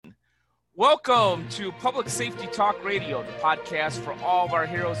Welcome to Public Safety Talk Radio, the podcast for all of our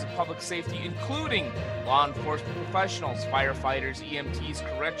heroes of public safety, including law enforcement professionals, firefighters, EMTs,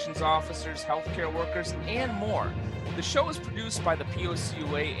 corrections officers, healthcare workers, and more. The show is produced by the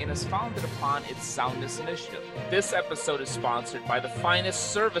POCUA and is founded upon its Soundness Initiative. This episode is sponsored by the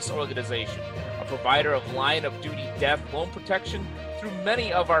Finest Service Organization, a provider of line of duty death loan protection through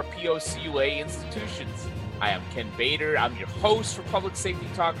many of our POCUA institutions. I am Ken Bader. I'm your host for Public Safety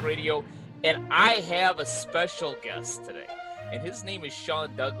Talk Radio, and I have a special guest today, and his name is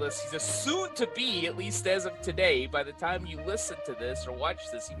Sean Douglas. He's a soon-to-be, at least as of today, by the time you listen to this or watch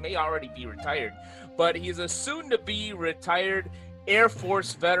this, he may already be retired, but he's a soon-to-be retired Air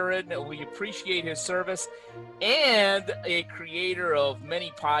Force veteran. We appreciate his service, and a creator of many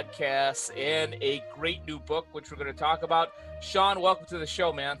podcasts and a great new book, which we're going to talk about. Sean, welcome to the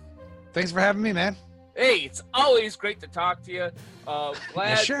show, man. Thanks for having me, man. Hey, it's always great to talk to you. Glad.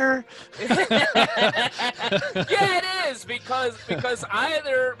 Yeah, sure. Yeah, it is because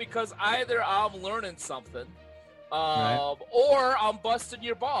either I'm learning something, Right. or I'm busting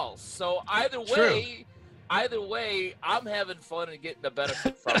your balls. So either way, True. I'm having fun and getting the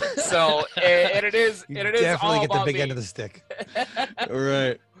benefit from it. So and it is Definitely all get the about big me. end of the stick.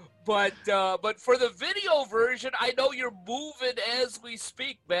 Right. But for the video version, I know you're moving as we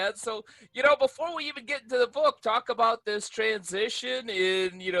speak, man. So, before we even get into the book, talk about this transition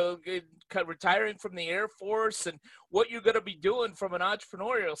in, kind of retiring from the Air Force and what you're going to be doing from an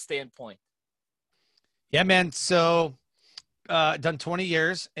entrepreneurial standpoint. Yeah, man. So, done 20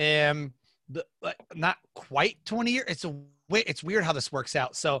 years and not quite 20 years. It's weird how this works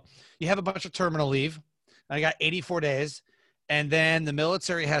out. So you have a bunch of terminal leave. I got 84 days. And then the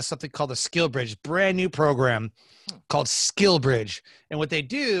military has something called the Skill Bridge, brand new program called Skill Bridge. And what they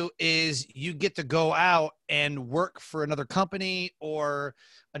do is you get to go out and work for another company or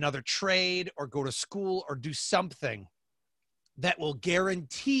another trade or go to school or do something that will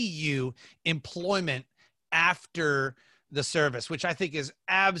guarantee you employment after the service, which I think is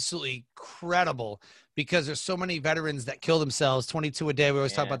absolutely credible because there's so many veterans that kill themselves, 22 a day. We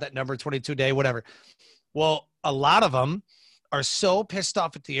always talk about that number, 22 a day, whatever. Well, a lot of them are so pissed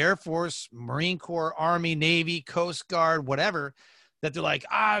off at the Air Force, Marine Corps, Army, Navy, Coast Guard, whatever, that they're like,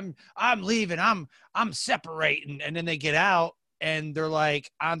 I'm leaving, I'm separating. And then they get out and they're like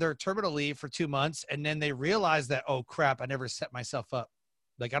on their terminal leave for 2 months. And then they realize that, oh crap, I never set myself up.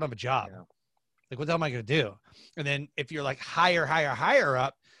 Like I don't have a job. Yeah. Like what the hell am I going to do? And then if you're like higher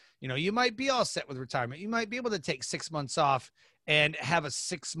up, you might be all set with retirement. You might be able to take 6 months off and have a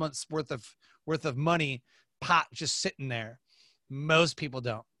 6 months worth of money pot just sitting there. Most people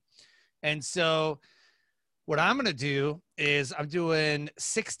don't. And so what I'm going to do is I'm doing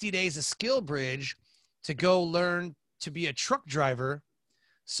 60 days of Skill Bridge to go learn to be a truck driver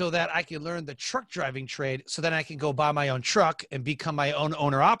so that I can learn the truck driving trade so that I can go buy my own truck and become my own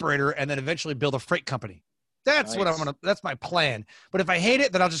owner operator and then eventually build a freight company. That's nice. That's my plan. But if I hate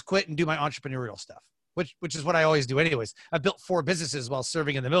it, then I'll just quit and do my entrepreneurial stuff, which is what I always do anyways. I built 4 businesses while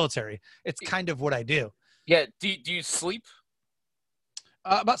serving in the military. It's kind of what I do. Yeah. Do you sleep?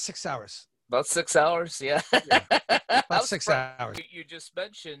 About 6 hours. About 6 hours, yeah. About 6 hours. You just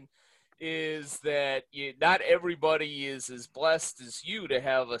mentioned is that not everybody is as blessed as you to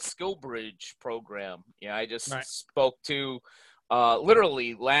have a Skill Bridge program. I just spoke to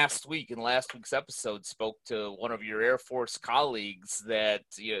literally last week in last week's episode spoke to one of your Air Force colleagues that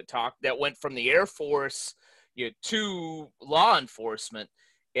that went from the Air Force to law enforcement.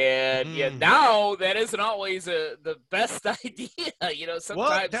 And now that isn't always the best idea, sometimes.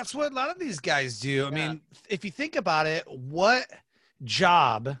 Well, that's what a lot of these guys do. I mean, if you think about it, what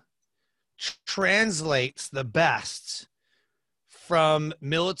job translates the best from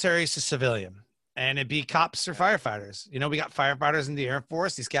military to civilian? And it'd be cops or firefighters. We got firefighters in the Air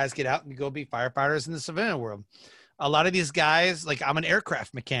Force. These guys get out and go be firefighters in the civilian world. A lot of these guys, like I'm an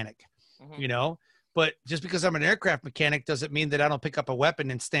aircraft mechanic, But just because I'm an aircraft mechanic doesn't mean that I don't pick up a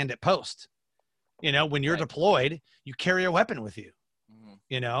weapon and stand at post. When you're deployed, you carry a weapon with you.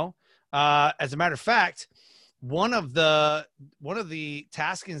 As a matter of fact, one of the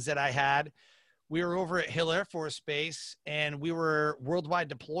taskings that I had, we were over at Hill Air Force Base and we were worldwide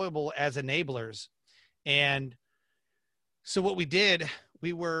deployable as enablers. And so what we did,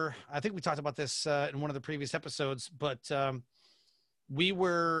 I think we talked about this in one of the previous episodes, but we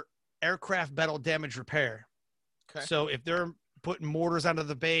were aircraft battle damage repair. Okay. So if they're putting mortars onto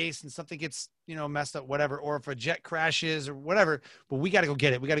the base and something gets, messed up, whatever, or if a jet crashes or whatever, but we got to go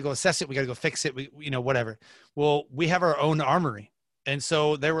get it. We got to go assess it. We got to go fix it. Whatever. Well, we have our own armory. And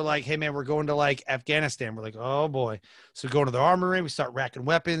so they were like, hey man, we're going to like Afghanistan. We're like, oh boy. So we go to the armory, we start racking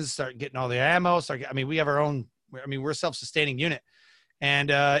weapons, start getting all the ammo. We have our own, we're a self-sustaining unit. And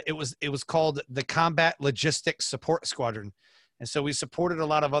it was called the Combat Logistics Support Squadron. And so we supported a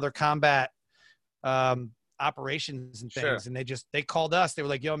lot of other combat operations and things. Sure. And they called us. They were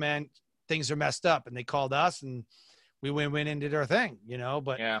like, yo man, things are messed up. And they called us and we went and did our thing,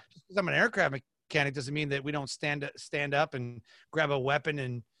 but just because I'm an aircraft mechanic doesn't mean that we don't stand up and grab a weapon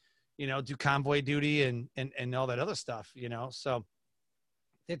and, do convoy duty and all that other stuff, so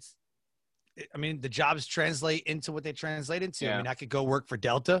the jobs translate into what they translate into. Yeah. I mean, I could go work for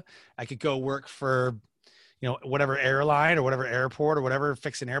Delta. I could go work for, whatever airline or whatever airport or whatever,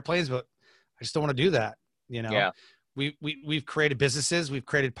 fixing airplanes, but I just don't want to do that. Yeah. We've created businesses, we've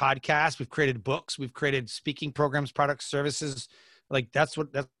created podcasts, we've created books, we've created speaking programs, products, services. Like that's what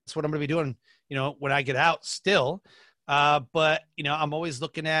I'm going to be doing, when I get out still. But I'm always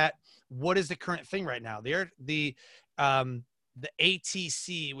looking at what is the current thing right now. The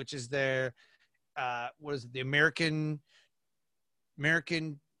ATC, which is their, the American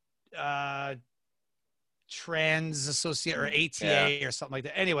Trans Associate or ATA or something like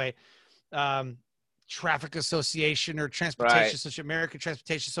that. Anyway, Traffic Association or Transportation Association, American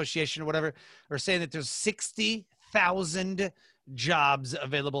Transportation Association or whatever, are saying that there's 60,000 jobs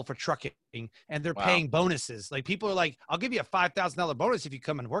available for trucking and they're paying bonuses. Like people are like, I'll give you a $5,000 bonus if you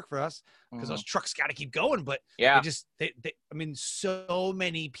come and work for us because those trucks got to keep going. But so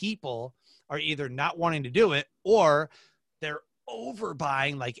many people are either not wanting to do it or they're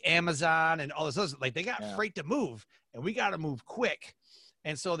overbuying like Amazon and all this other, like they got freight to move and we got to move quick.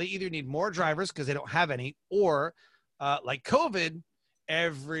 And so they either need more drivers because they don't have any, or like COVID,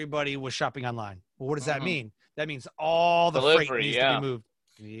 everybody was shopping online. Well, what does that mean? That means all the delivery, freight needs to be moved.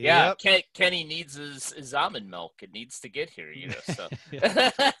 Yeah, Kenny needs his almond milk. It needs to get here, So.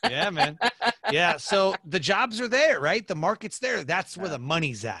 Yeah, man. Yeah, so the jobs are there, right? The market's there. That's where the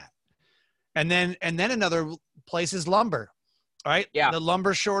money's at. And then another place is lumber, right? Yeah. The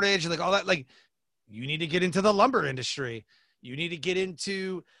lumber shortage, like all that. Like, you need to get into the lumber industry. You need to get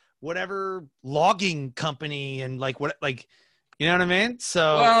into whatever logging company and like what, like, you know what I mean?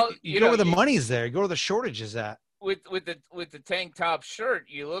 So you go where the money's there. You go where the shortage is at. With the tank top shirt,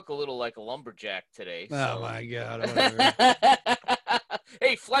 you look a little like a lumberjack today. So. Oh my God!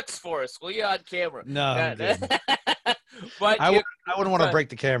 Hey, flex for us, will you, on camera? No, but I wouldn't want to break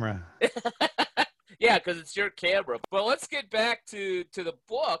the camera. Yeah, because it's your camera. But let's get back to the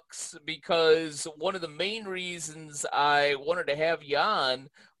books, because one of the main reasons I wanted to have you on,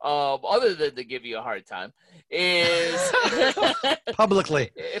 other than to give you a hard time, is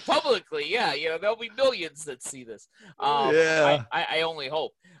publicly. Publicly, yeah. There'll be millions that see this. I only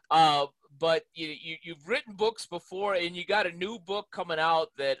hope. But you've written books before, and you got a new book coming out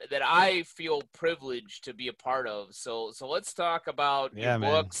that I feel privileged to be a part of. So let's talk about your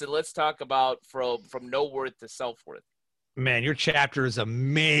books, and let's talk about from no worth to self-worth. Man, your chapter is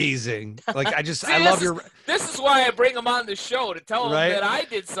amazing. Like See, I love your. This is why I bring them on the show, to tell them that I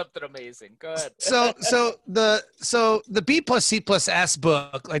did something amazing. Go ahead. So the B plus C plus S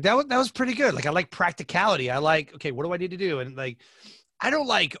book, like that was pretty good. Like I like practicality. I like, okay, what do I need to do? And like, I don't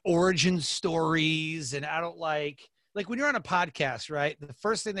like origin stories, and I don't like when you're on a podcast, right? The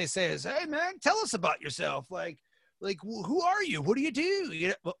first thing they say is, "Hey man, tell us about yourself." Like who are you? What do you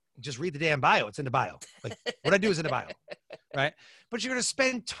do? Well, just read the damn bio. It's in the bio. Like what I do is in the bio, right? But you're gonna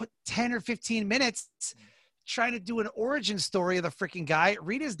spend 10 or 15 minutes trying to do an origin story of the freaking guy.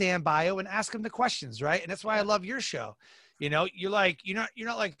 Read his damn bio and ask him the questions, right? And that's why I love your show. You're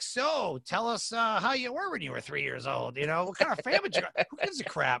not like, so tell us how you were when you were 3 years old. What kind of family you got? Who gives a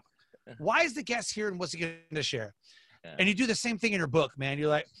crap? Why is the guest here and what's he going to share? Yeah. And you do the same thing in your book, man. You're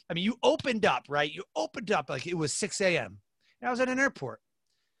like, you opened up, right? You opened up like it was 6 a.m. and I was at an airport,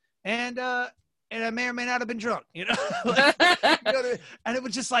 and I may or may not have been drunk, and it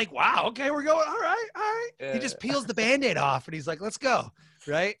was just like, wow, okay, we're going, all right. He just peels the Band-Aid off, and he's like, let's go,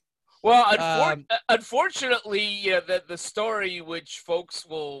 right? Well, unfortunately, the story which folks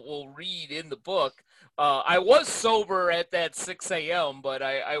will read in the book, I was sober at that 6 a.m., but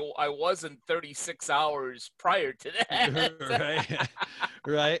I wasn't 36 hours prior to that.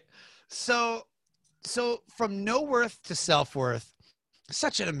 Right. So from no worth to self-worth,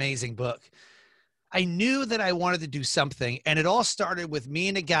 such an amazing book. I knew that I wanted to do something, and it all started with me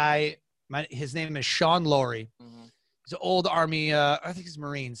and a guy. His name is Sean Laurie. Mm-hmm. He's an old Army. I think he's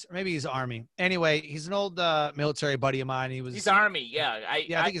Marines, or maybe he's Army. Anyway, he's an old military buddy of mine. He's Army. Yeah, I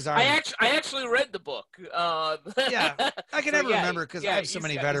think he's Army. I actually read the book. Yeah, I can never remember because I have so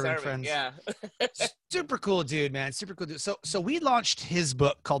many veteran friends. Yeah, super cool dude, man. Super cool dude. So we launched his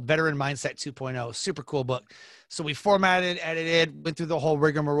book called Veteran Mindset 2.0. Super cool book. So we formatted, edited, went through the whole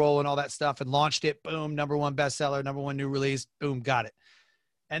rigmarole and all that stuff, and launched it. Boom, #1 bestseller, #1 new release. Boom, got it.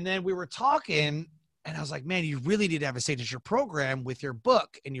 And then we were talking. And I was like, man, you really need to have a signature program with your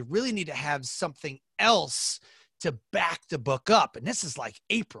book, and you really need to have something else to back the book up. And this is like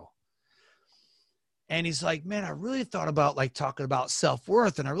April. And he's like, man, I really thought about like talking about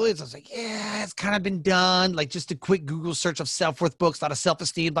self-worth. And I was like, yeah, it's kind of been done. Like just a quick Google search of self-worth books, a lot of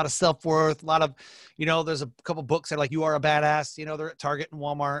self-esteem, a lot of self-worth, a lot of, there's a couple books that are like, You Are a Badass, they're at Target and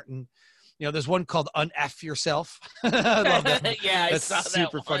Walmart. And, there's one called Unf Yourself. I love that. Yeah, that's a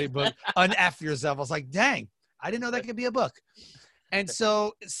super funny book. Unf Yourself. I was like, dang, I didn't know that could be a book. And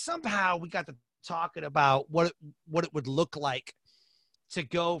so somehow we got to talking about what it would look like to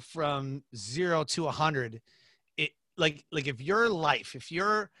go from 0 to 100. It like if your life, if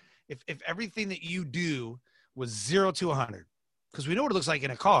everything that you do was 0 to 100, because we know what it looks like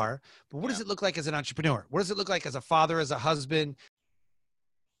in a car, but what does it look like as an entrepreneur? What does it look like as a father, as a husband?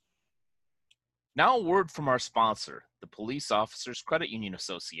 Now a word from our sponsor, the Police Officers Credit Union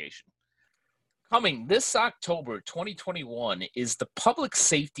Association. Coming this October 2021 is the Public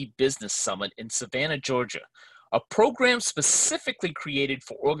Safety Business Summit in Savannah, Georgia, a program specifically created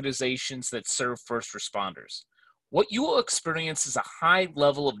for organizations that serve first responders. What you will experience is a high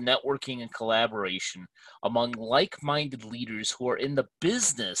level of networking and collaboration among like-minded leaders who are in the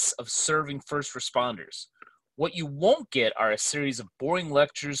business of serving first responders. What you won't get are a series of boring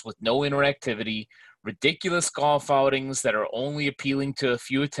lectures with no interactivity, ridiculous golf outings that are only appealing to a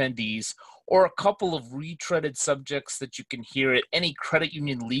few attendees, or a couple of retreaded subjects that you can hear at any credit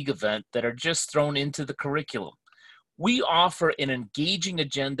union league event that are just thrown into the curriculum. We offer an engaging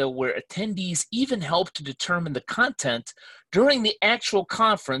agenda where attendees even help to determine the content during the actual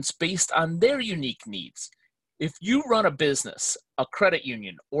conference based on their unique needs. If you run a business, a credit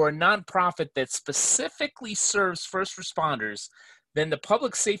union, or a nonprofit that specifically serves first responders, then the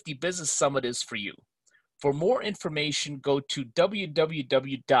Public Safety Business Summit is for you. For more information, go to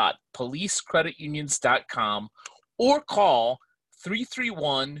www.policecreditunions.com or call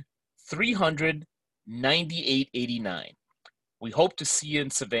 331-300-9889. We hope to see you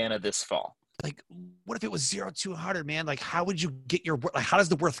in Savannah this fall. Like, what if it was 0 to 100, man? Like, how would you get your, like, how does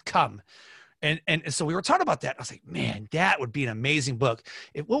the worth come? And so we were talking about that. I was like, man, that would be an amazing book.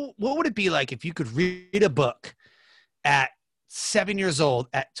 What would it be like if you could read a book at 7 years old,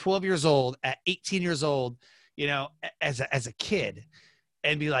 at 12 years old, at 18 years old, as a kid,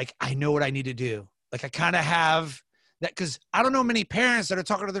 and be like, I know what I need to do. Like, I kind of have that, because I don't know many parents that are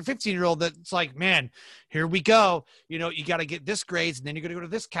talking to their 15-year-old that's like, man, here we go. You got to get this grades, and then you're going to go to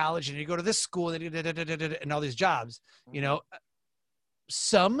this college, and you go to this school, and all these jobs,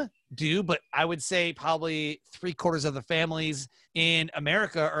 Some do, but I would say probably 3/4 of the families in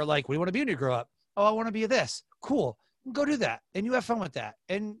America are like, what do you want to be when you grow up? Oh, I want to be this. Cool. Go do that. And you have fun with that.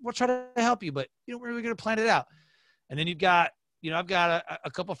 And we'll try to help you, but we're going to plan it out. And then you've got, I've got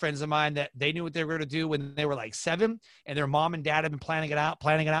a couple of friends of mine that they knew what they were going to do when they were like 7, and their mom and dad have been planning it out,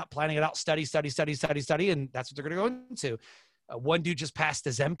 study. And that's what they're going to go into. One dude just passed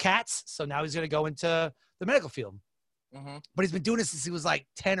his MCATs. So now he's going to go into the medical field. Mm-hmm. But he's been doing this since he was like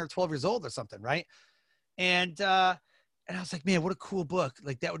 10 or 12 years old or something, right? And I was like, man, what a cool book.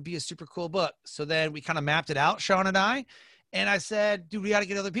 Like, that would be a super cool book. So then we kind of mapped it out, Sean and I. And I said, dude, we got to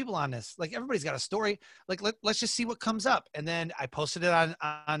get other people on this. Like, everybody's got a story. Like, let's just see what comes up. And then I posted it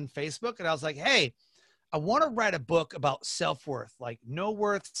on Facebook, and I was like, hey, I want to write a book about self-worth, like no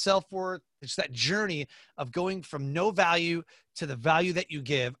worth, self-worth. It's that journey of going from no value to the value that you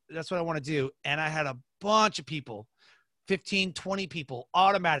give. That's what I want to do. And I had a bunch of people, 15, 20 people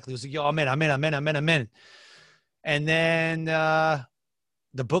automatically. It was like, yo, I'm in. And then the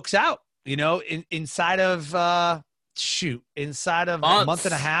book's out, inside of a month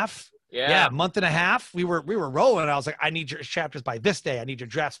and a half. Yeah, a month and a half. We were rolling. I was like, I need your chapters by this day. I need your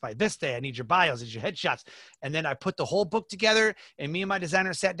drafts by this day. I need your bios, I need your headshots. And then I put the whole book together, and me and my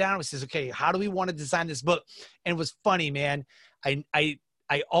designer sat down. We says, okay, how do we want to design this book? And it was funny, man. I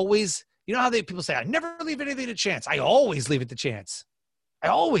always, how people say, I never leave anything to chance. I always leave it to chance. I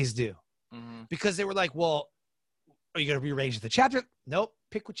always do. Mm-hmm. Because they were like, well, are you going to rearrange the chapter? Nope.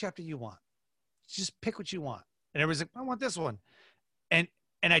 Pick what chapter you want. Just pick what you want. And everybody's like, I want this one. And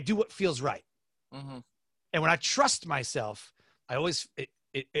I do what feels right. Mm-hmm. And when I trust myself,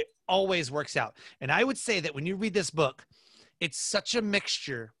 It always works out. And I would say that when you read this book, it's such a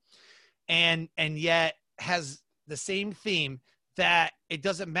mixture and yet has the same theme that it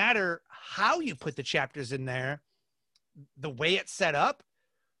doesn't matter how you put the chapters in there. The way it's set up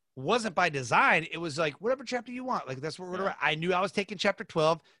wasn't by design. It was like, whatever chapter you want. Like, that's what we're I knew I was taking chapter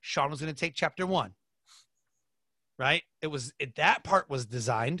 12. Sean was going to take chapter 1. Right. That part was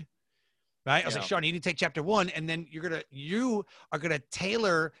designed. Right. I was like, Sean, you need to take chapter 1. And then you are going to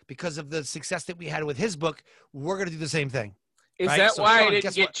tailor, because of the success that we had with his book. We're going to do the same thing. Is right? That so why Sean, I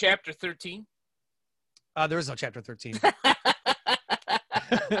didn't get chapter 13? There is no chapter 13.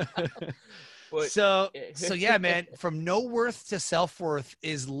 So yeah, man, From No Worth to Self-Worth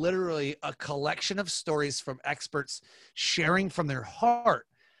is literally a collection of stories from experts sharing from their heart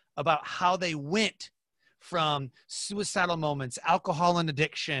about how they went from suicidal moments, alcohol and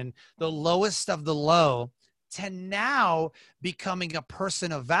addiction, the lowest of the low, to now becoming a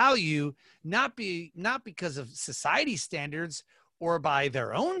person of value, not because of society standards or by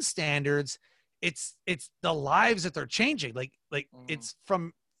their own standards. It's the lives that they're changing. Like it's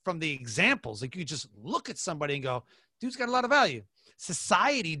from the examples. Like, you just look at somebody and go, dude's got a lot of value.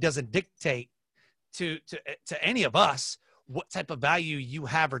 Society doesn't dictate to any of us what type of value you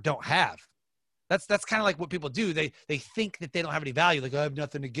have or don't have. That's kind of like what people do. They think that they don't have any value. Like, I have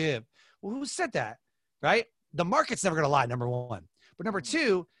nothing to give. Well, who said that? Right? The market's never going to lie, number one. But number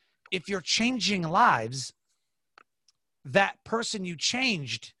two, if you're changing lives, that person you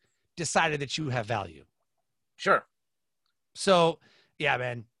changed decided that you have value. Sure. So, yeah,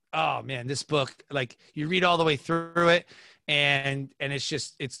 man. Oh, man, this book, like, you read all the way through it, and it's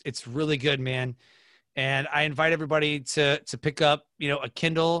just, it's really good, man. And I invite everybody to pick up, a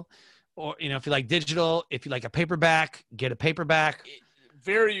Kindle, or, if you like digital, if you like a paperback, get a paperback.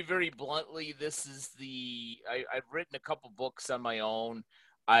 Very, very bluntly, this is I've written a couple books on my own.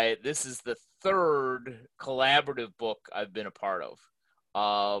 This is the third collaborative book I've been a part of.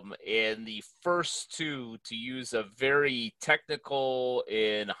 And the first two, to use a very technical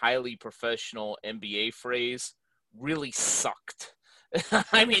and highly professional MBA phrase, really sucked.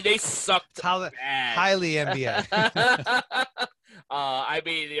 I mean, they sucked bad. Highly MBA. I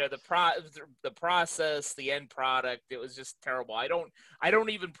mean, the process, the end product, it was just terrible. I don't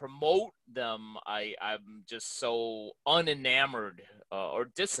even promote them. I'm just so unenamored or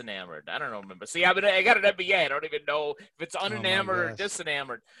disenamored. I don't remember. See, I got an MBA. I don't even know if it's unenamored or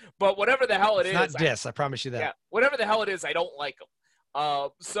disenamored. But whatever the hell it's not dis. I promise you that. Yeah, whatever the hell it is, I don't like them.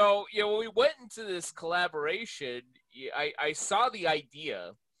 So when we went into this collaboration, I saw the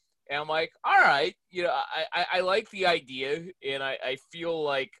idea. And I'm like, all right, I like the idea, and I feel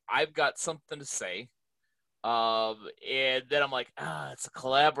like I've got something to say. And then I'm like, it's a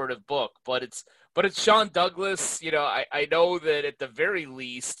collaborative book, but it's Sean Douglas. I know that at the very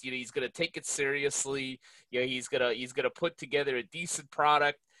least, he's gonna take it seriously. He's gonna put together a decent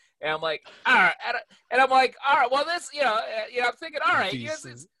product. And I'm like, all right, and I'm like, all right, well, this, I'm thinking, all right, yes,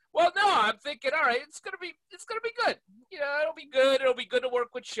 well, no, I'm thinking, all right, it's gonna be good. It'll be good. It'll be good to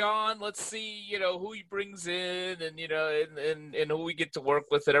work with Sean. Let's see, who he brings in, and and who we get to work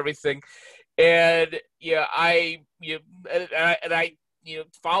with and everything. And I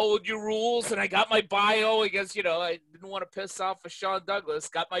followed your rules, and I got my bio. I guess I didn't want to piss off Sean Douglas.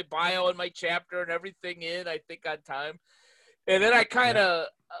 Got my bio and my chapter and everything in, I think, on time. And then I kind of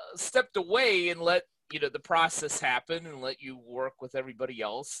stepped away and let the process happen and let you work with everybody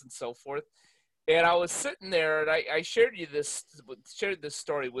else and so forth. And I was sitting there, and I shared this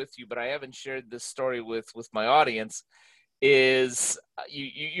story with you, but I haven't shared this story with my audience. Is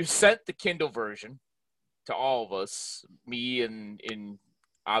you sent the Kindle version to all of us, me and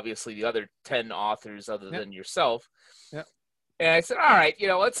obviously the other 10 authors other than yourself. Yeah. And I said, all right,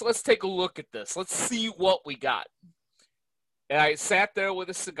 let's take a look at this. Let's see what we got. And I sat there with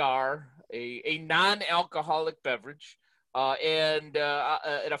a cigar, a non-alcoholic beverage, and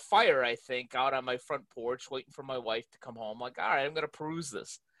at a fire, I think, out on my front porch, waiting for my wife to come home. Like, all right, I'm going to peruse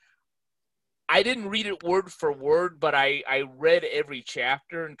this. I didn't read it word for word, but I read every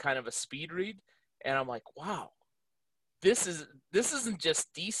chapter in kind of a speed read, and I'm like, wow, this isn't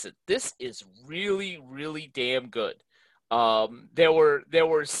just decent. This is really, really damn good. There were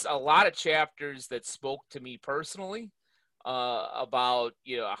a lot of chapters that spoke to me personally. About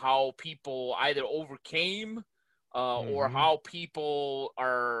how people either overcame or how people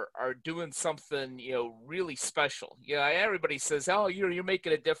are doing something really special. Everybody says, oh, you're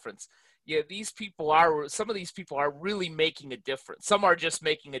making a difference. Some of these people are really making a difference. Some are just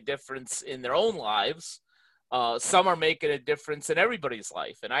making a difference in their own lives. Some are making a difference in everybody's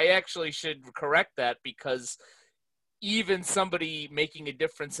life. And I actually should correct that, because even somebody making a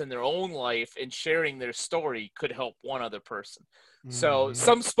difference in their own life and sharing their story could help one other person. So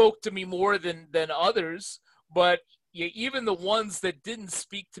some spoke to me more than others, but even the ones that didn't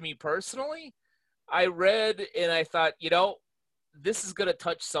speak to me personally, I read and I thought, this is going to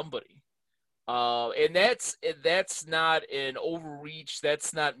touch somebody. And that's not an overreach.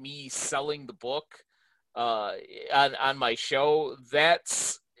 That's not me selling the book on my show.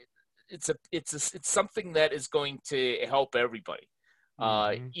 It's something that is going to help everybody.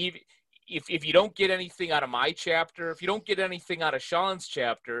 Even if you don't get anything out of my chapter, if you don't get anything out of Sean's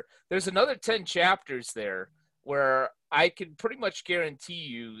chapter, there's another 10 chapters there where I can pretty much guarantee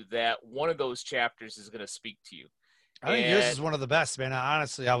you that one of those chapters is going to speak to you. I think yours is one of the best, man.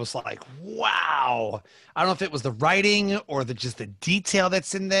 Honestly, I was like, wow. I don't know if it was the writing or just the detail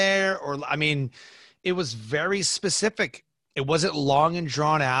that's in there, or, I mean, it was very specific. It wasn't long and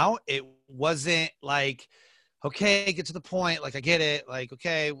drawn out. It wasn't like, okay, get to the point. Like, I get it. Like,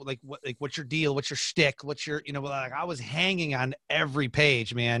 okay, what's your deal? What's your shtick? What's your, like, I was hanging on every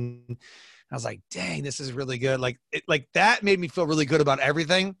page, man. I was like, dang, this is really good. Like that made me feel really good about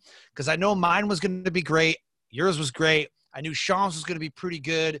everything, because I know mine was going to be great. Yours was great. I knew Sean's was going to be pretty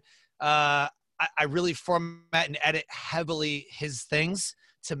good. I really format and edit heavily his things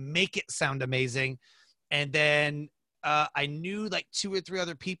to make it sound amazing. And then I knew like 2 or 3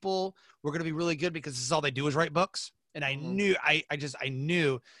 other people were going to be really good, because this is all they do is write books. And I knew, I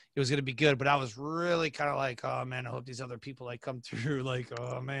knew it was going to be good, but I was really kind of like, oh man, I hope these other people like come through. Like,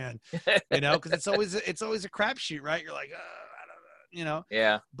 oh man, cause it's always a crapshoot, right? You're like, I don't know,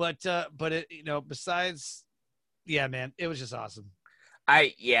 Yeah. But it, besides, yeah, man, it was just awesome.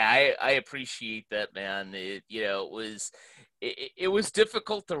 I appreciate that, man. It was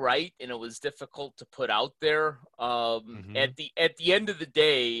difficult to write, and it was difficult to put out there. At the end of the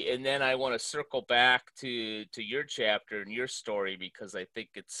day, and then I want to circle back to your chapter and your story, because I think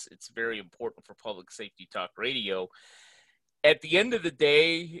it's very important for Public Safety Talk Radio. At the end of the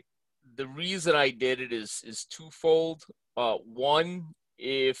day, the reason I did it is twofold. One,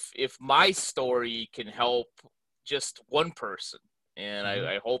 if my story can help just one person, and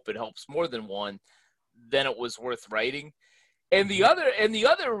I hope it helps more than one, then it was worth writing. And the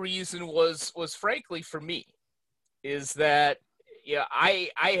other reason was frankly for me, is that I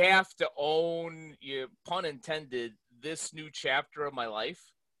have to own, pun intended, this new chapter of my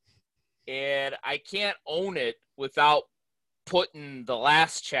life, and I can't own it without putting the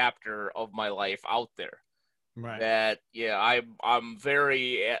last chapter of my life out there. Right. That I'm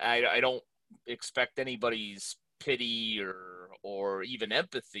very, I don't expect anybody's pity or even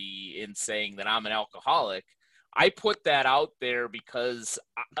empathy in saying that I'm an alcoholic. I put that out there because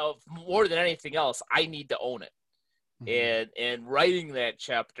of more than anything else, I need to own it. And writing that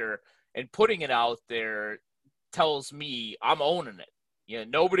chapter and putting it out there tells me I'm owning it.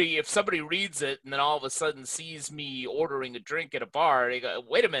 Nobody, if somebody reads it and then all of a sudden sees me ordering a drink at a bar, they go,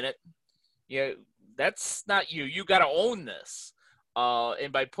 wait a minute, that's not you. You got to own this.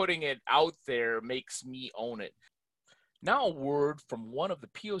 And by putting it out there makes me own it. Now a word from one of the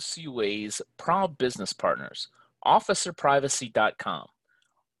POCUA's proud business partners, OfficerPrivacy.com.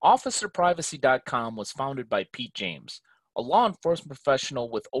 OfficerPrivacy.com was founded by Pete James, a law enforcement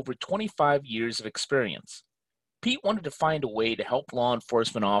professional with over 25 years of experience. Pete wanted to find a way to help law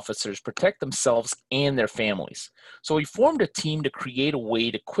enforcement officers protect themselves and their families, so he formed a team to create a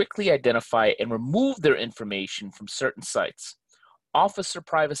way to quickly identify and remove their information from certain sites.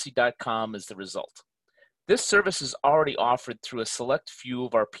 OfficerPrivacy.com is the result. This service is already offered through a select few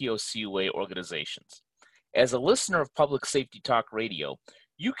of our POCUA organizations. As a listener of Public Safety Talk Radio,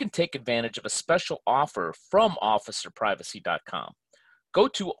 you can take advantage of a special offer from OfficerPrivacy.com. Go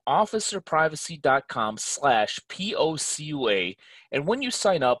to OfficerPrivacy.com/POCUA, and when you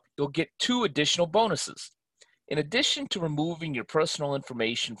sign up, you'll get 2 additional bonuses. In addition to removing your personal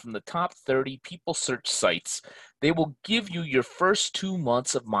information from the top 30 people search sites, they will give you your first 2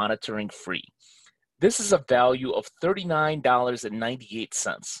 months of monitoring free. This is a value of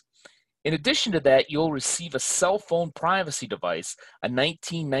 $39.98. In addition to that, you'll receive a cell phone privacy device, a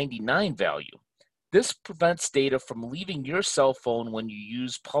 $19.99 value. This prevents data from leaving your cell phone when you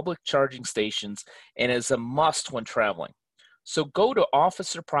use public charging stations and is a must when traveling. So go to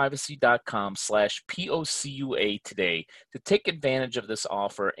OfficerPrivacy.com/POCUA today to take advantage of this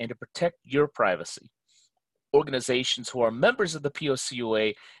offer and to protect your privacy. Organizations who are members of the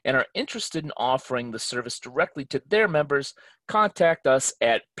POCUA and are interested in offering the service directly to their members, contact us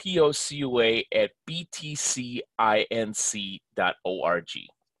at POCUA@btcinc.org.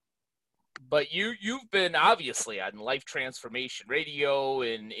 but you've been obviously on Life Transformation Radio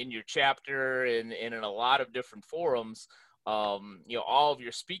and in your chapter and in a lot of different forums. All of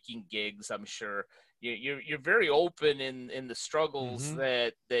your speaking gigs, I'm sure you're very open in the struggles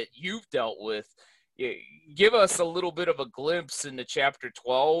that you've dealt with. Give us a little bit of a glimpse into chapter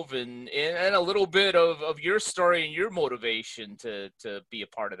 12 and a little bit of your story and your motivation to be a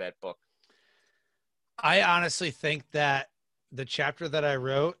part of that book. I honestly think that the chapter that I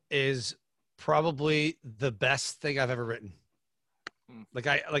wrote is probably the best thing I've ever written. Like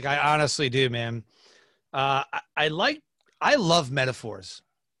I honestly do, man. I love metaphors.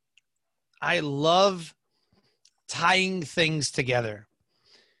 I love tying things together.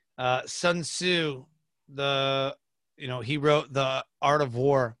 Sun Tzu, he wrote The Art of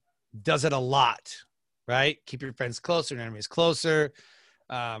War, does it a lot, right? Keep your friends closer, your enemies closer.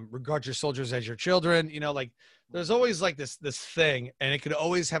 Regard your soldiers as your children. There's always like this thing, and it could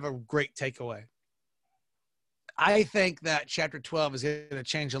always have a great takeaway. I think that chapter 12 is going to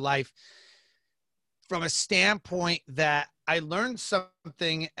change a life from a standpoint that I learned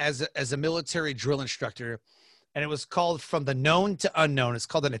something as a military drill instructor, and it was called from the known to unknown. It's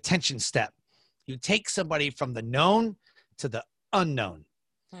called an attention step. You take somebody from the known to the unknown.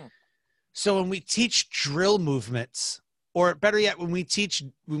 So when we teach drill movements, or better yet, when we teach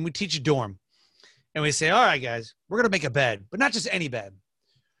dorm, and we say, all right, guys, we're going to make a bed, but not just any bed.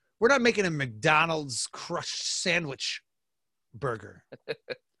 We're not making a McDonald's crushed sandwich burger.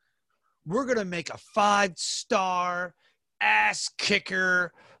 We're going to make a 5-star ass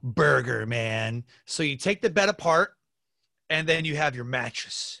kicker burger, man. So you take the bed apart, and then you have your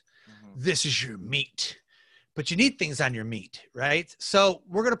mattress. This is your meat. But you need things on your meat, right? So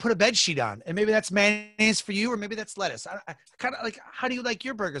we're going to put a bed sheet on, and maybe that's mayonnaise for you, or maybe that's lettuce. I kind of like, how do you like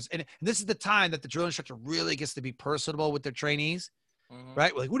your burgers? And this is the time that the drill instructor really gets to be personable with their trainees,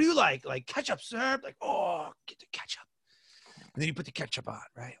 right? Like, what do you like? Like ketchup, sir? Like, oh, get the ketchup. And then you put the ketchup on,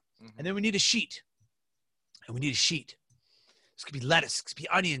 right? And then we need a sheet. This could be lettuce. This could be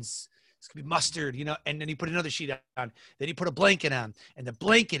onions. This could be mustard, and then you put another sheet on. Then you put a blanket on, and the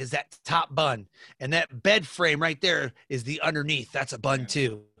blanket is that top bun. And that bed frame right there is the underneath. That's a bun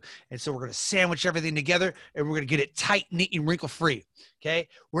too. And so we're going to sandwich everything together, and we're going to get it tight, neat, and wrinkle-free, okay?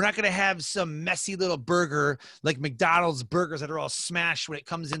 We're not going to have some messy little burger like McDonald's burgers that are all smashed when it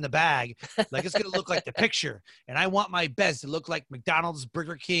comes in the bag. Like, it's going to look like the picture. And I want my beds to look like McDonald's,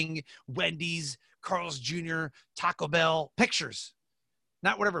 Burger King, Wendy's, Carl's Jr., Taco Bell pictures.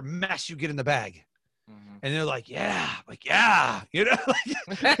 Not whatever mess you get in the bag. And they're like, yeah,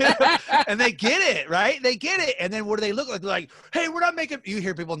 and they get it, right? They get it. And then what do they look like? They're like, hey, we're not making, you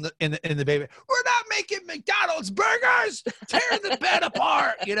hear people in the baby, we're not making McDonald's burgers, tearing the bed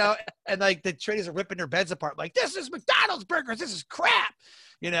apart, and like the trainees are ripping their beds apart. Like, this is McDonald's burgers. This is crap,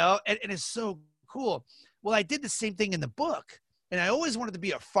 and it's so cool. Well, I did the same thing in the book, and I always wanted to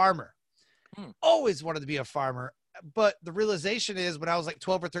be a farmer. But the realization is, when I was like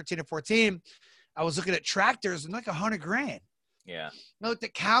 12 or 13 or 14, I was looking at tractors and like $100,000. Yeah. I looked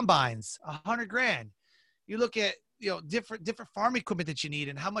at combines, $100,000. You look at, different farm equipment that you need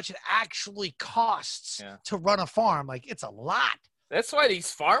and how much it actually costs to run a farm. Like, it's a lot. That's why these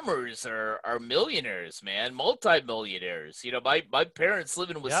farmers are millionaires, man, multi-millionaires. My parents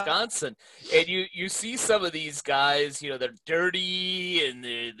live in Wisconsin, and you see some of these guys, they're dirty and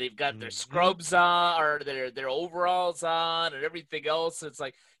they've got their scrubs on, or their overalls on and everything else. It's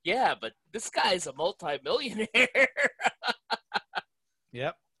like, yeah, but this guy's a multi-millionaire.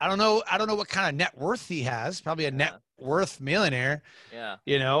 Yep. I don't know what kind of net worth he has. Probably a net worth millionaire. Yeah.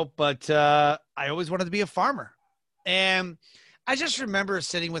 But I always wanted to be a farmer. And I just remember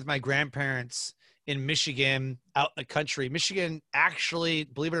sitting with my grandparents in Michigan, out in the country. Michigan actually,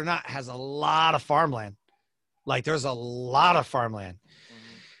 believe it or not, has a lot of farmland. Like, there's a lot of farmland.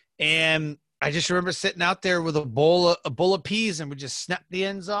 And I just remember sitting out there with a bowl of peas, and we just snap the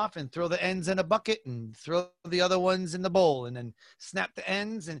ends off and throw the ends in a bucket and throw the other ones in the bowl and then snap the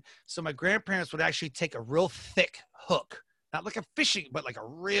ends. And so my grandparents would actually take a real thick hook, not like a fishing, but like a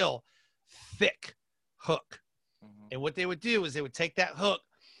real thick hook. And what they would do is they would take that hook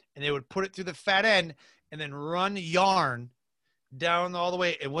and they would put it through the fat end and then run yarn down all the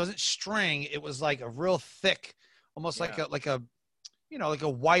way. It wasn't string. It was like a real thick, almost like a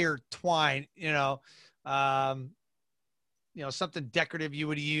wire twine, something decorative you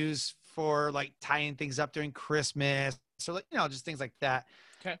would use for like tying things up during Christmas, or like, just things like that.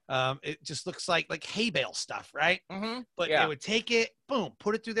 Okay. It just looks like hay bale stuff, right? But Yeah. they would take it, boom,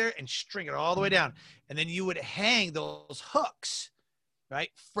 put it through there and string it all the way down. And then you would hang those hooks,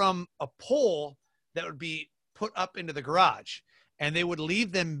 right, from a pole that would be put up into the garage. and they would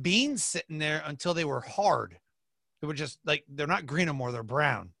leave them beans sitting there until they were hard. They were just like, they're not green anymore, they're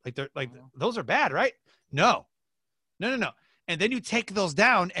brown. Like they're like, those are bad, right? No. And then you take those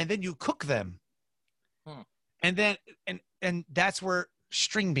down and then you cook them. And then, and that's where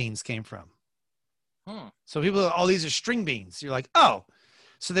string beans came from. So people are, oh, these are string beans. You're like, oh,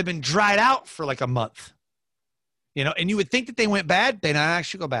 so they've been dried out for like a month, you know, and you would think that they went bad. They don't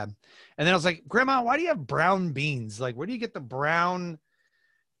actually go bad. And then I was like, Grandma, why do you have brown beans? Like, where do you get the brown?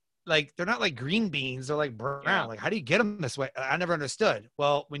 Like, they're not like green beans. They're like brown. Yeah. Like, how do you get them this way? I never understood.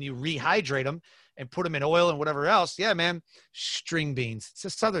 Well, when you rehydrate them and put them in oil and whatever else, yeah, man, string beans. It's a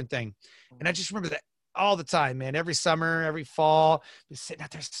Southern thing. And I just remember that all the time, man. Every summer, every fall, just sitting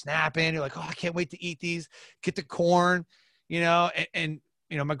out there snapping. You're like, oh, I can't wait to eat these. Get the corn, you know, and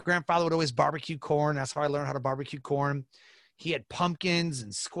you know, my grandfather would always barbecue corn. That's how I learned how to barbecue corn. He had pumpkins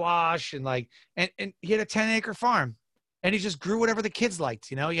and squash and like, and he had a 10-acre farm. And he just grew whatever the kids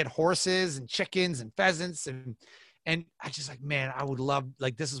liked. You know, he had horses and chickens and pheasants. And I just like, man, I would love,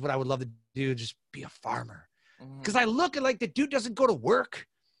 like, this is what I would love to do. Just be a farmer. Cause I look at like the dude doesn't go to work.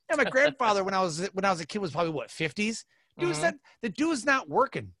 And my grandfather, when I was a kid, was probably what, 50s. Dude said the dude is not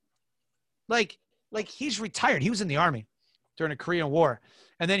working. Like he's retired. He was in the army during the Korean War.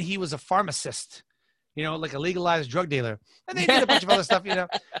 And then he was a pharmacist, you know, like a legalized drug dealer. And they did a bunch of other stuff, you know,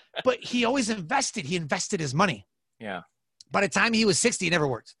 but he always invested. He invested his money. Yeah. By the time he was 60, he never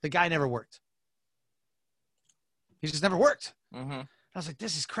worked. The guy never worked. He just never worked. I was like,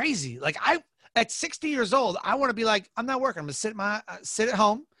 this is crazy. Like at 60 years old, I want to be like, I'm not working. I'm going to sit at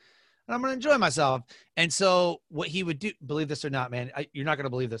home and I'm going to enjoy myself. And so what he would do, believe this or not, man, you're not going to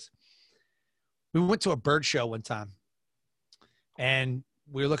believe this. We went to a bird show one time and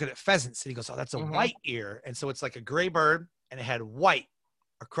we were looking at pheasants and he goes, oh, that's a white ear. And so it's like a gray bird and it had white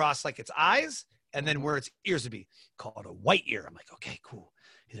across like its eyes. And then where its ears would be, called a white ear. I'm like, okay, cool.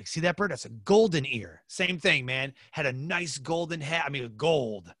 He's like, see that bird? That's a golden ear. Same thing, man. Had a nice golden head. I mean,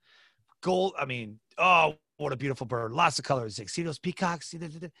 gold. I mean, oh, what a beautiful bird. Lots of colors. He's like, see those peacocks? See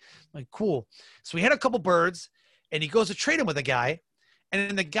that? I'm like, cool. So we had a couple birds and he goes to trade them with a guy. And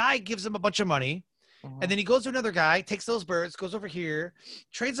then the guy gives him a bunch of money. And then he goes to another guy, takes those birds, goes over here,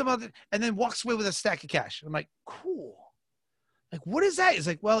 trades them other, and then walks away with a stack of cash. I'm like, cool. Like, what is that? He's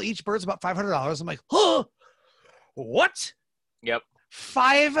like, well, each bird's about $500. I'm like, huh? What? Yep.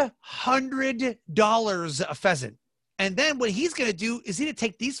 $500 a pheasant. And then what he's going to do is he's going to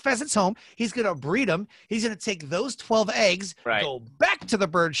take these pheasants home. He's going to breed them. He's going to take those 12 eggs, go back to the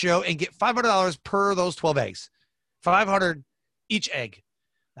bird show and get $500 per those 12 eggs. 500 each egg.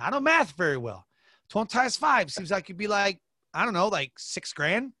 Now, I don't math very well. 12 times 5 seems like it'd be like, I don't know, like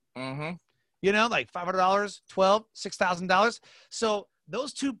 $6,000. You know, like $500, 12, $6,000. So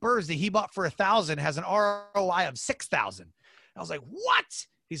those two birds that he bought for $1,000 has an ROI of $6,000. I was like, what?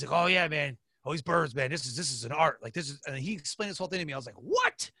 He's like, oh yeah, man. Oh, these birds, man. This is an art. Like this is, and he explained this whole thing to me. I was like,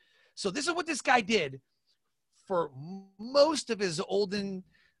 what? So this is what this guy did for most of his olden,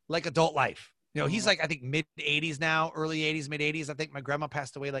 like adult life. You know, he's like, I think mid 80s now, early 80s, mid 80s. I think my grandma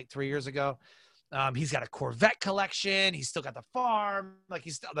passed away like 3 years ago. He's got a Corvette collection. He's still got the farm. Like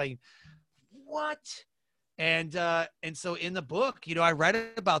he's still like, what? And so in the book, you know, I read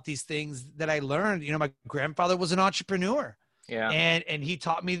about these things that I learned. You know, my grandfather was an entrepreneur. Yeah. And he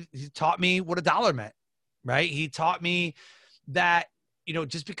taught me what a dollar meant, right? He taught me that, you know,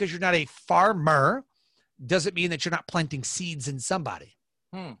 just because you're not a farmer doesn't mean that you're not planting seeds in somebody.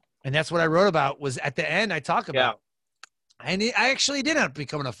 And that's what I wrote about was at the end I talk about. And I actually did end up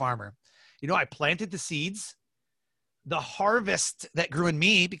becoming a farmer. You know, I planted the seeds. The harvest that grew in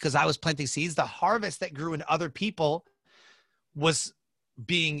me, because I was planting seeds, the harvest that grew in other people was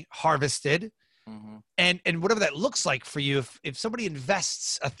being harvested. And whatever that looks like for you, if somebody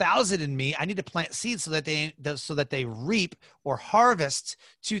invests $1,000 in me, I need to plant seeds so that they reap or harvest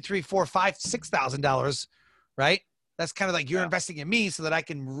 $2,000, $3,000, $4,000, $5,000, $6,000, right? That's kind of like you're investing in me so that I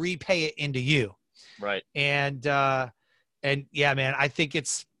can repay it into you. Right. And yeah, man, I think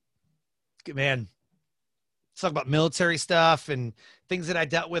it's, man, let's talk about military stuff and things that I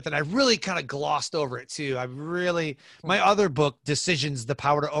dealt with. And I really kind of glossed over it too. My other book, Decisions, The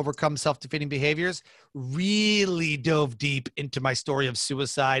Power to Overcome Self-Defeating Behaviors, really dove deep into my story of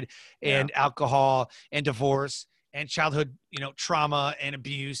suicide and alcohol and divorce and childhood, you know, trauma and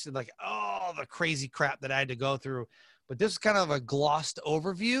abuse and like all the crazy crap that I had to go through. But this is kind of a glossed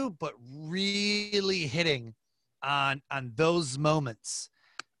overview, but really hitting on those moments,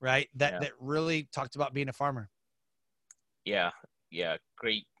 right? That really talked about being a farmer. Yeah.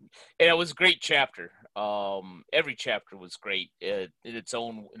 Great. And it was a great chapter. Every chapter was great in its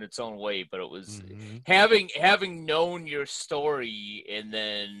own way, but it was Mm-hmm. having known your story and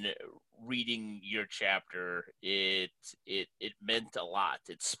then reading your chapter. It meant a lot.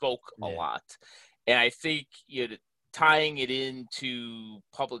 It spoke a Yeah. lot, and I think tying it into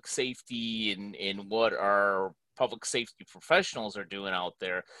public safety and what our public safety professionals are doing out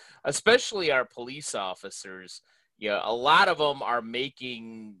there, especially our police officers. Yeah, a lot of them are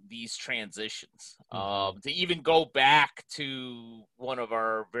making these transitions. Mm-hmm. To even go back to one of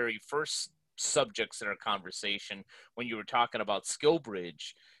our very first subjects in our conversation when you were talking about skill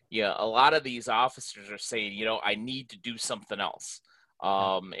bridge, yeah, a lot of these officers are saying, I need to do something else.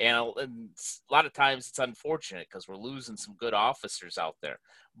 Yep. And a lot of times it's unfortunate because we're losing some good officers out there.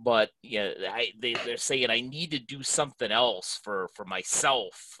 But yeah, they're saying I need to do something else for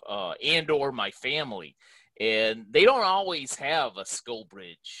myself and or my family, and they don't always have a skill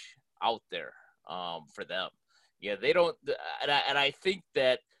bridge out there for them. Yeah, they don't, and I think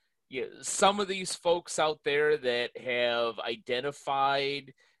that some of these folks out there that have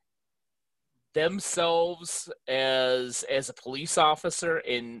identified themselves as a police officer,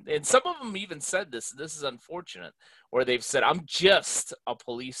 and some of them even said this is unfortunate, where they've said, I'm just a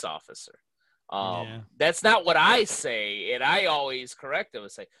police officer. Yeah. That's not what I say, and I always correct them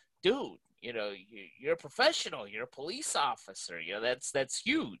and say, dude, you're a professional, you're a police officer, that's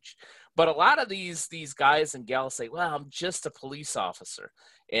huge. But a lot of these guys and gals say, well, I'm just a police officer,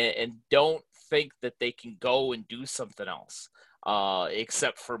 and don't think that they can go and do something else,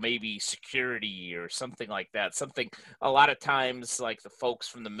 except for maybe security or something like that. Something a lot of times, like the folks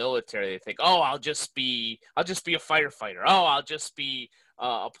from the military, they think, oh, I'll just be a firefighter. Oh, I'll just be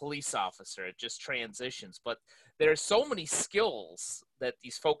a police officer. It just transitions. But there are so many skills that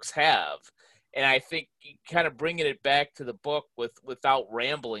these folks have. And I think kind of bringing it back to the book without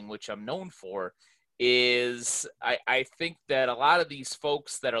rambling, which I'm known for, is I think that a lot of these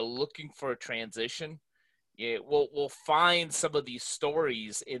folks that are looking for a transition, we'll find some of these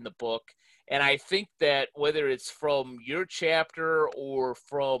stories in the book. And I think that whether it's from your chapter or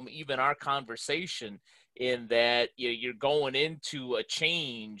from even our conversation, in that you're going into a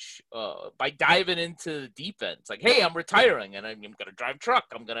change by diving into the deep end. It's like, hey, I'm retiring and I'm going to drive truck.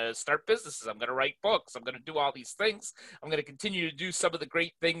 I'm going to start businesses. I'm going to write books. I'm going to do all these things. I'm going to continue to do some of the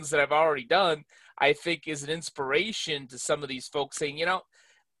great things that I've already done. I think is an inspiration to some of these folks saying,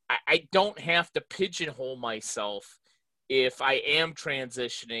 I don't have to pigeonhole myself if I am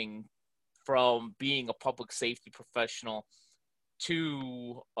transitioning from being a public safety professional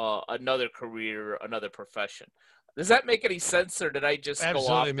to another career, another profession. Does that make any sense, or did I just go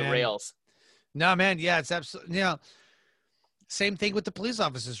off the rails? No, man. Yeah, it's absolutely, same thing with the police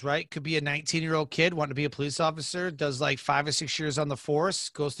officers, right? Could be a 19-year-old kid wanting to be a police officer, does like 5 or 6 years on the force,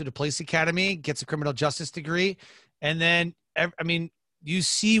 goes through the police academy, gets a criminal justice degree. And then, you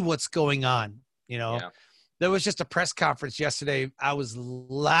see what's going on, Yeah. There was just a press conference yesterday. I was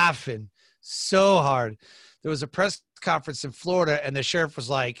laughing so hard. There was a press conference in Florida and the sheriff was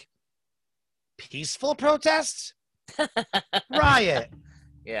like, peaceful protests, riot.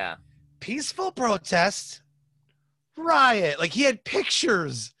 Yeah. Peaceful protest, riot. Like he had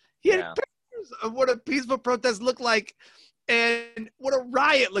pictures. He had pictures of what a peaceful protest looked like and what a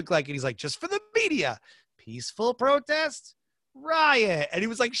riot looked like. And he's like, just for the media, peaceful protest, riot. And he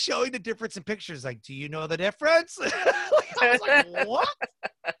was like showing the difference in pictures. Like, do you know the difference? I was like, what?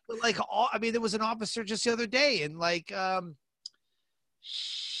 But like, there was an officer just the other day and like,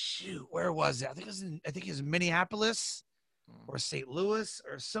 shoot, where was it? I think it was in Minneapolis or St. Louis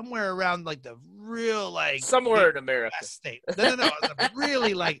or somewhere around like the real, like somewhere in America state. No.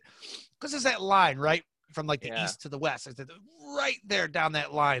 Really like, cause there's that line, right? From like the east to the west. It's right there down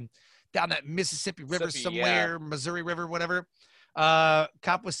that line, down that Mississippi River somewhere, Missouri River, whatever.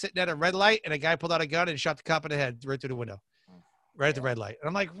 Cop was sitting at a red light and a guy pulled out a gun and shot the cop in the head right through the window, right at the red light. And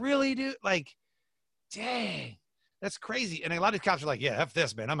I'm like, really, dude? Like, dang, that's crazy. And a lot of cops are like, yeah, F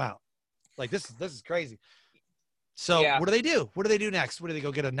this, man, I'm out. Like, this is crazy. So what do they do? What do they do next? What do they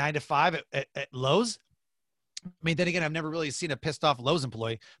go get a 9 to 5 at Lowe's? I mean, then again, I've never really seen a pissed off Lowe's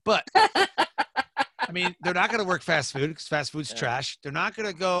employee, but I mean, they're not going to work fast food because fast food's trash. They're not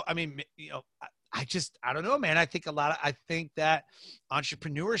going to go. I mean, I don't know, man. I think that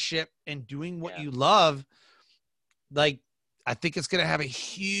entrepreneurship and doing what you love, like, I think it's going to have a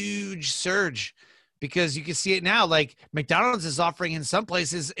huge surge because you can see it now. Like McDonald's is offering in some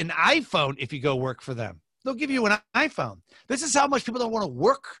places an iPhone if you go work for them. They'll give you an iPhone. This is how much people don't want to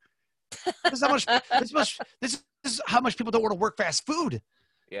work. This is how much people don't want to work fast food.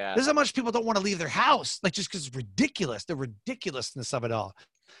 Yeah. This is how much people don't want to leave their house. Like just because it's ridiculous, the ridiculousness of it all.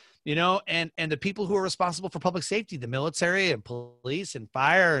 you know, and the people who are responsible for public safety, the military and police and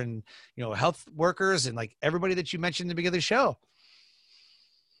fire and, you know, health workers and like everybody that you mentioned at the beginning of the show.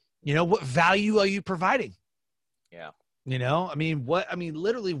 You know, what value are you providing? Yeah. You know,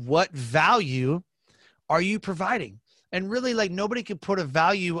 literally what value are you providing? And really, like, nobody can put a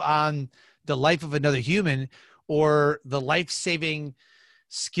value on the life of another human or the life-saving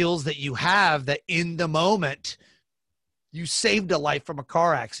skills that you have, that in the moment you saved a life from a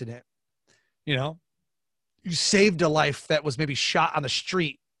car accident. You know, you saved a life that was maybe shot on the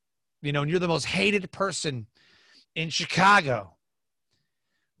street, you know, and you're the most hated person in Chicago,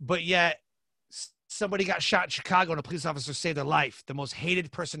 but yet somebody got shot in Chicago and a police officer saved their life, the most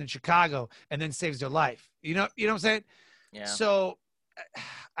hated person in Chicago, and then saves their life. You know what I'm saying? Yeah. So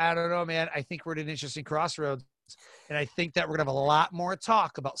I don't know, man. I think we're at an interesting crossroads, and I think that we're gonna have a lot more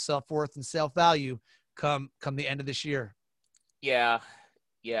talk about self-worth and self-value come the end of this year. Yeah.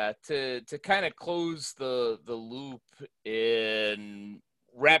 Yeah. To kind of close the loop and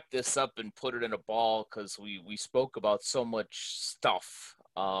wrap this up and put it in a ball, because we spoke about so much stuff,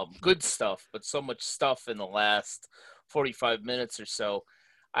 good stuff, but so much stuff in the last 45 minutes or so.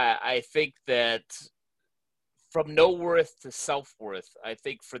 I think that from no worth to self-worth, I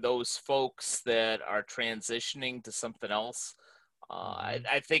think for those folks that are transitioning to something else,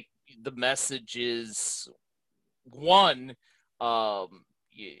 I think the message is, one,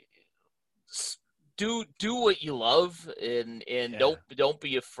 do what you love, and don't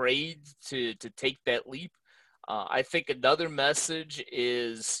be afraid to take that leap. I think another message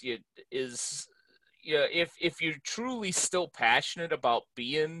is if you're truly still passionate about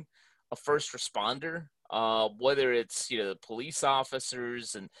being a first responder, whether it's the police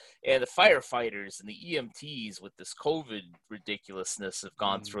officers and the firefighters and the EMTs with this COVID ridiculousness have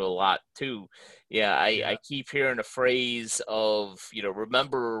gone through a lot too. I keep hearing a phrase of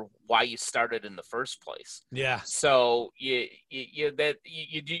remember why you started in the first place. Yeah. So you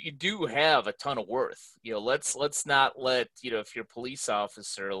do have a ton of worth. Let's not let if you're a police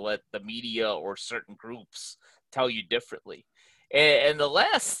officer, let the media or certain groups tell you differently. And the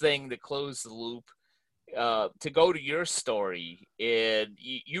last thing to close the loop, to go to your story, and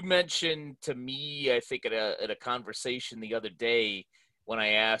you mentioned to me, I think at a conversation the other day when I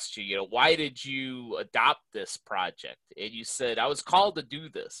asked you, why did you adopt this project? And you said, I was called to do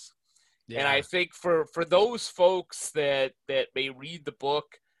this. Yeah. And I think for those folks that may read the book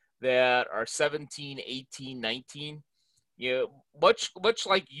that are 17, 18, 19, much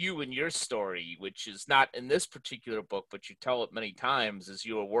like you and your story, which is not in this particular book, but you tell it many times, is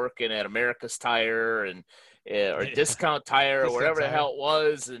you were working at America's Tire or Discount Tire or whatever the hell it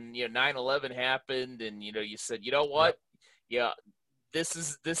was, and 9/11 happened, and you said, you know what, this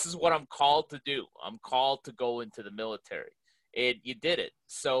is what I'm called to do. I'm called to go into the military. And you did it.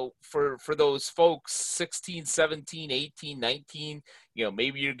 So for those folks, 16, 17, 18, 19,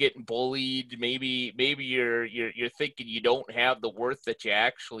 maybe you're getting bullied. Maybe you're thinking you don't have the worth that you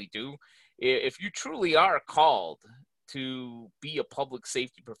actually do. If you truly are called to be a public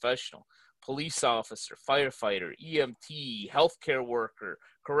safety professional, police officer, firefighter, EMT, healthcare worker,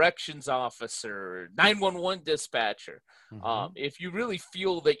 corrections officer, 911 dispatcher, if you really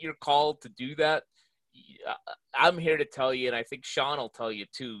feel that you're called to do that, I'm here to tell you, and I think Sean will tell you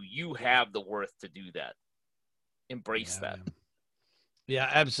too, you have the worth to do that. Embrace that. Man. Yeah,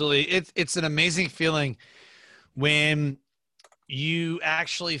 absolutely. It's an amazing feeling when you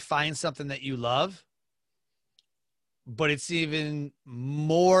actually find something that you love, but it's even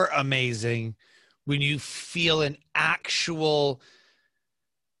more amazing when you feel an actual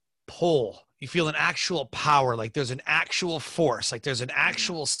pull. You feel an actual power, like there's an actual force, like there's an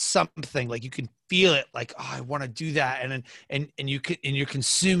actual something, like you can feel it, like, oh, I want to do that, and you're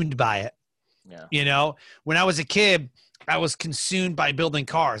consumed by it. Yeah. When I was a kid, I was consumed by building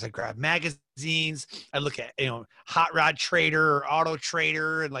cars. I grabbed magazines. I look at Hot Rod Trader or Auto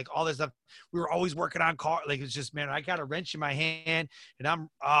Trader and like all this stuff. We were always working on cars. Like it's just, man, I got a wrench in my hand, and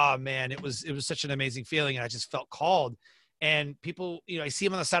it was such an amazing feeling, and I just felt called. And people, I see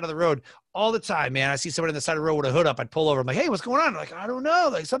them on the side of the road all the time, man. I see somebody on the side of the road with a hood up. I'd pull over. I'm like, hey, what's going on? Like, I don't know.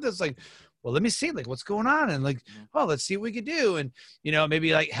 Like something's like, well, let me see, like, what's going on? And like, oh, let's see what we could do. And,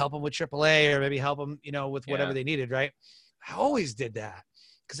 maybe like help them with AAA or maybe help them, with whatever they needed. Right. I always did that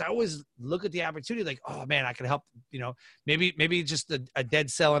because I always look at the opportunity like, oh man, I could help, maybe just a dead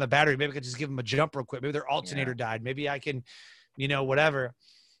cell on a battery. Maybe I could just give them a jump real quick. Maybe their alternator died. Maybe I can, whatever.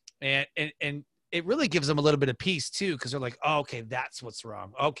 And it really gives them a little bit of peace too, because they're like, oh, okay, that's what's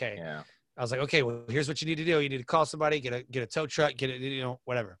wrong. Okay. Yeah. I was like, okay, well, here's what you need to do. You need to call somebody, get a tow truck, get it,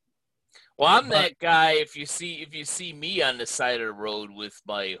 whatever. Well, I'm that guy. If you see me on the side of the road with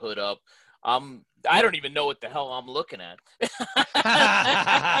my hood up, I don't even know what the hell I'm looking at.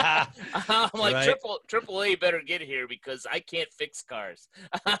 I'm like, Right. triple A better get here because I can't fix cars.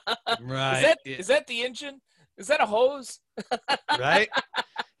 Right. Is that the engine? Is that a hose? Right.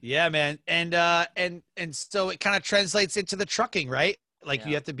 Yeah, man. And so it kind of translates into the trucking, right? Like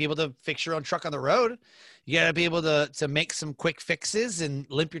you have to be able to fix your own truck on the road. You got to be able to make some quick fixes and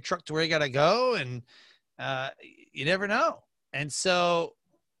limp your truck to where you got to go. And you never know. And so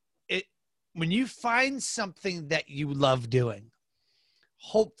when you find something that you love doing,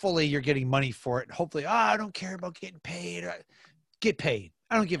 hopefully you're getting money for it. Hopefully, I don't care about getting paid. Get paid.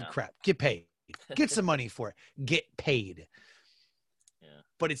 I don't give a crap. Get paid. Get some money for it. Get paid. Yeah.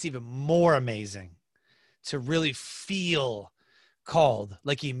 But it's even more amazing to really feel called,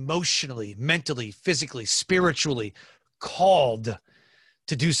 like emotionally, mentally, physically, spiritually called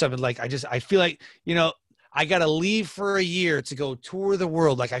to do something. Like I feel like, I got to leave for a year to go tour the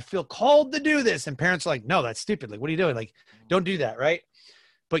world. Like I feel called to do this. And parents are like, no, that's stupid. Like, what are you doing? Like, don't do that. Right.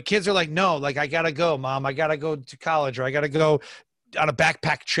 But kids are like, no, like I got to go, Mom. I got to go to college, or I got to go on a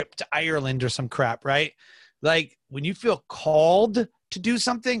backpack trip to Ireland or some crap. Right. Like when you feel called to do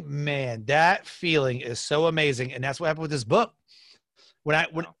something, man, that feeling is so amazing. And that's what happened with this book.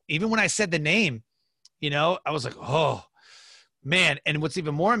 Even when I said the name, I was like, oh man. And what's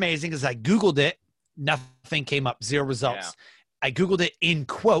even more amazing is I Googled it. Nothing came up, 0 results. Yeah. I Googled it in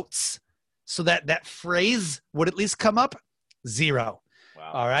quotes so that phrase would at least come up, 0.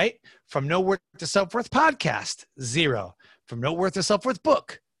 Wow. All right. From No Worth to Self-Worth podcast, 0. From No Worth to Self-Worth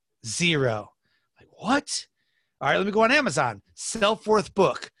book, 0. Like, what? All right, let me go on Amazon, Self-Worth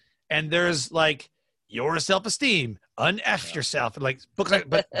book. And there's like Your Self-Esteem, Un-F Yourself, and like books like,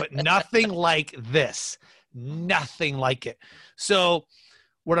 but nothing like this. Nothing like it. So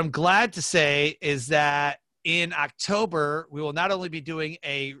what I'm glad to say is that in October, we will not only be doing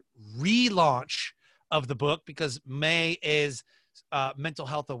a relaunch of the book because May is Mental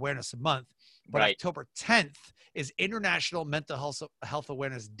Health Awareness Month, but October 10th is International Mental Health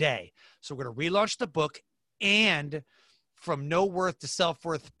Awareness Day. So we're going to relaunch the book, and From No Worth to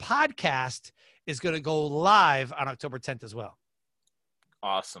Self-Worth podcast is going to go live on October 10th as well.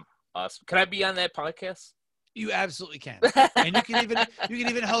 Awesome. Can I be on that podcast? You absolutely can. And you can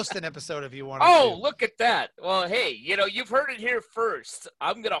even host an episode if you want. Oh, look at that. Well, hey, you've heard it here first.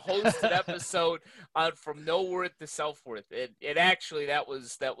 I'm going to host an episode on From No Worth to Self-Worth. And actually that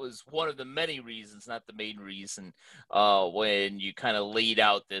was one of the many reasons, not the main reason, when you kind of laid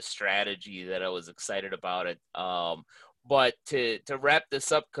out this strategy that I was excited about it. But to wrap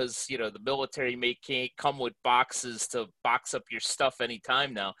this up, because, the military can't come with boxes to box up your stuff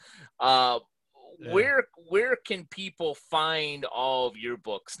anytime now. Where can people find all of your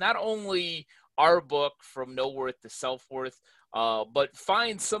books? Not only our book, From No Worth to Self-Worth, but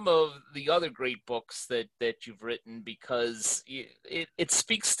find some of the other great books that you've written, because it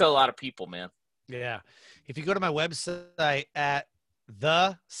speaks to a lot of people, man. Yeah. If you go to my website at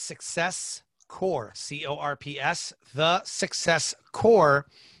The Success Core, CORPS, The Success Core,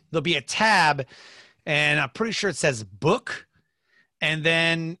 there'll be a tab, and I'm pretty sure it says book, and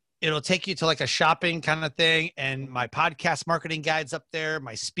then it'll take you to like a shopping kind of thing. And my podcast marketing guide's up there.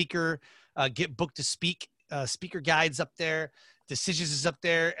 My speaker, get booked to speak, speaker guides up there. Decisions is up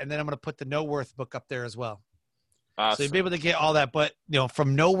there. And then I'm going to put the No Worth book up there as well. Awesome. So you'll be able to get all that. But,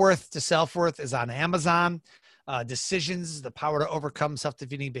 From No Worth to Self-Worth is on Amazon. Decisions, The Power to Overcome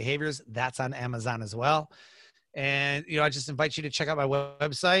Self-Defeating Behaviors, that's on Amazon as well. And, I just invite you to check out my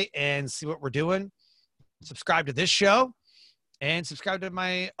website and see what we're doing. Subscribe to this show. And subscribe to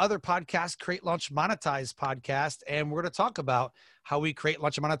my other podcast, Create, Launch, Monetize podcast. And we're going to talk about how we create,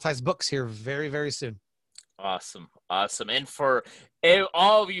 launch, and monetize books here very, very soon. Awesome. And for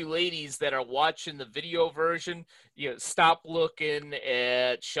all of you ladies that are watching the video version, stop looking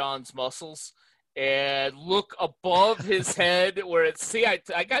at Sean's muscles and look above his head where it's,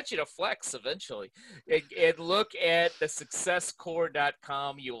 I got you to flex eventually, and look at the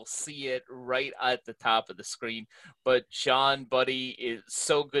successcore.com. You will see it right at the top of the screen. But Sean, buddy, it's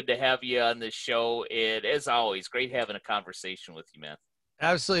so good to have you on this show. And as always, great having a conversation with you, man.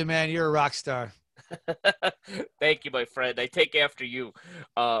 Absolutely, man. You're a rock star. Thank you, my friend. I take after you.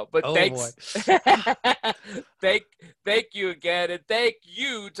 But thanks. Thank you again. And thank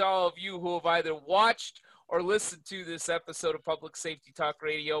you to all of you who have either watched or listened to this episode of Public Safety Talk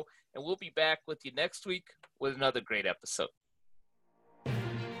Radio. And we'll be back with you next week with another great episode.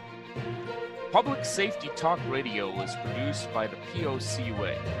 Public Safety Talk Radio is produced by the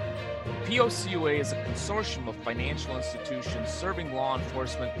POCUA. The POCUA is a consortium of financial institutions serving law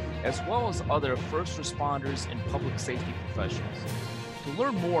enforcement as well as other first responders and public safety professionals. To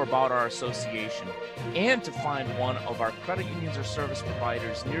learn more about our association and to find one of our credit unions or service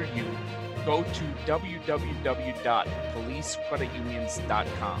providers near you, go to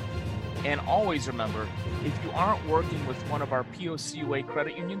www.policecreditunions.com. And always remember, if you aren't working with one of our POCUA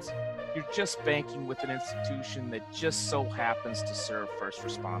credit unions, you're just banking with an institution that just so happens to serve first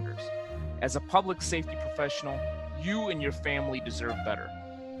responders. As a public safety professional, you and your family deserve better.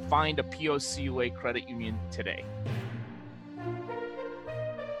 Find a POCUA credit union today.